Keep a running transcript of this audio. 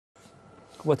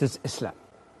what is Islam.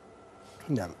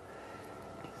 No.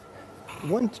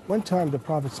 One time the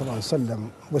Prophet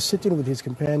ﷺ was sitting with his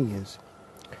companions,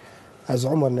 as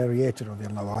Umar narrated,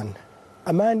 radiallahu anh.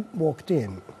 A man walked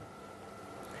in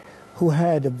who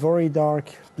had a very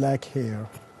dark black hair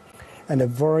and a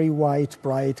very white,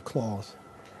 bright cloth.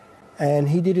 And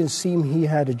he didn't seem he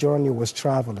had a journey, was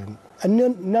traveling. And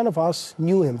none of us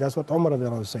knew him. That's what Umar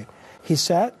was saying. He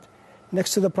sat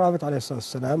next to the Prophet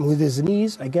ﷺ with his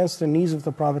knees against the knees of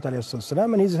the Prophet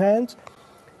ﷺ and his hands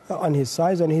on his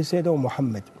sides, and he said, "Oh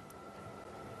Muhammad,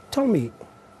 tell me,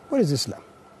 what is Islam?"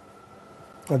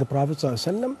 And the Prophet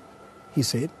ﷺ, he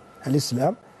said,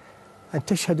 "Al-Islam, and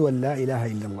tashhadu an la ilaha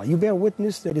illallah." You bear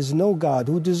witness there is no God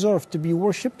who deserves to be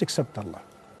worshipped except Allah.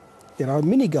 There are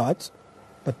many gods,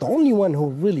 but the only one who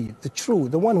really, the true,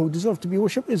 the one who deserves to be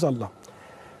worshipped is Allah.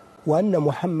 Wa anna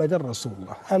Muhammadan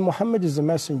Rasulullah. And Muhammad is the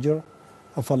messenger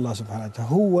of Allah subhanahu wa ta'ala,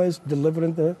 who was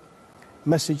delivering the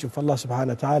message of Allah subhanahu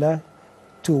wa ta'ala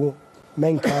to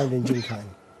mankind and jinkind.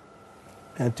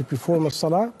 And to perform a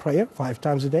salah, prayer, 5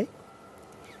 times a day.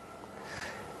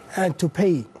 And to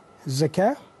pay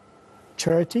zakah,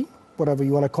 charity, whatever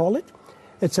you want to call it.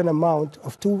 It's an amount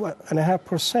of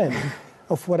 2.5%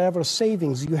 of whatever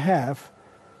savings you have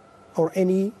or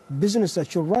any business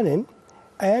that you're running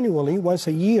annually, once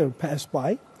a year pass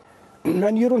by.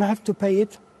 And you don't have to pay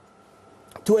it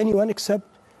to anyone except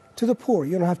to the poor.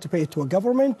 You don't have to pay it to a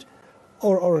government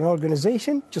or an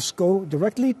organization. Just go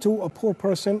directly to a poor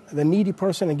person, the needy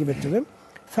person, and give it to them.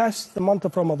 Fast the month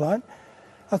of Ramadan,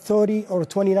 30 or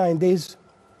 29 days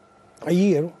a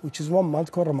year, which is 1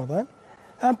 month called Ramadan,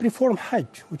 and perform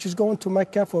Hajj, which is going to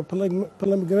Mecca for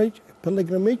pilgrimage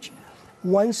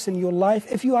once in your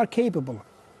life, if you are capable,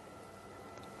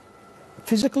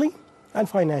 physically and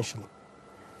financially.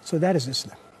 So that is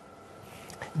Islam.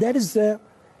 That is the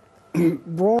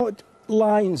broad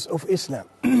lines of Islam.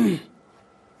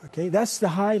 Okay, that's the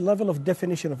high level of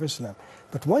definition of Islam.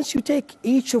 But once you take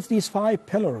each of these 5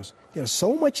 pillars, there are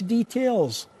so much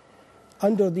details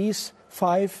under these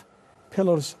 5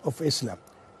 pillars of Islam.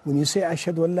 When you say,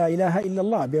 Ashhadu an la ilaha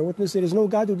illallah, bear witness there is no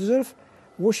God who deserves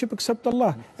worship except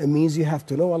Allah. It means you have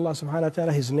to know Allah subhanahu wa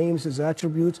ta'ala, His names, His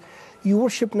attributes. You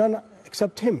worship none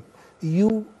except Him.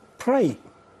 You pray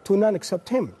to none except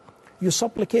Him. You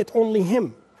supplicate only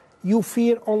Him. You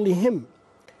fear only Him.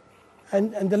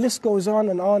 And the list goes on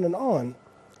and on and on.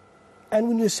 And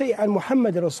when you say, and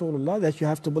Muhammad Rasulullah, that you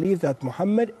have to believe that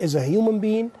Muhammad is a human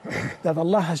being that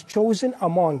Allah has chosen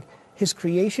among His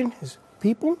creation, His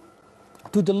people,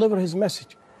 to deliver His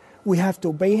message. We have to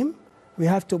obey Him. We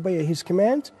have to obey His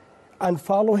command and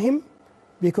follow Him,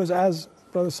 because as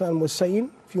Brother Sam was saying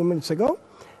a few minutes ago,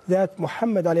 that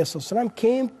Muhammad ﷺ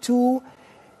came to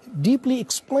deeply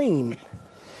explain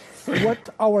what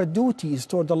our duties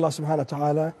toward Allah subhanahu wa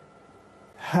ta'ala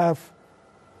have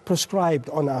prescribed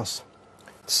on us.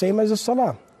 Same as the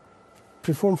salah.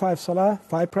 Perform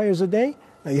 5 prayers a day.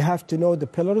 Now you have to know the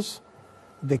pillars,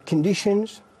 the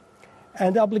conditions,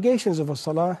 and the obligations of a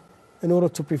salah in order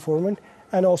to perform it,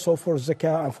 and also for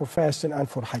zakah and for fasting and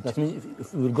for hajj. That means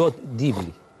if we will go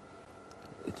deeply,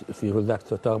 if you would like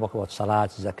to talk about salat,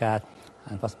 zakat,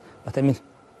 and fast, but I mean,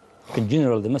 in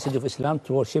general, the message of Islam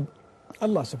to worship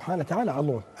Allah subhanahu wa ta'ala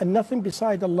alone, and nothing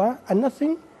beside Allah, and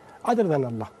nothing other than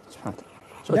Allah.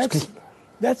 So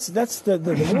that's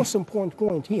the most important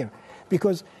point here,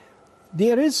 because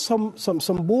there is some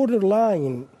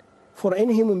borderline for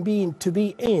any human being to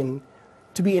be in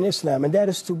Islam, and that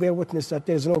is to bear witness that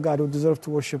there is no God who deserves to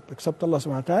worship except Allah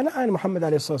subhanahu wa ta'ala, and Muhammad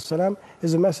ﷺ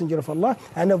is a messenger of Allah,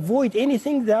 and avoid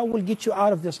anything that will get you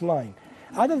out of this line.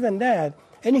 Other than that,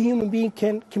 any human being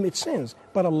can commit sins,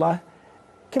 but Allah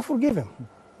can forgive him.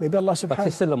 Maybe Allah subhanahu wa ta'ala. But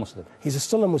he's still a Muslim. He's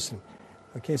still a Muslim.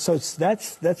 Okay, so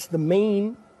that's the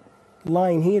main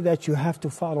line here that you have to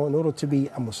follow in order to be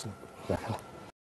a Muslim. Yeah.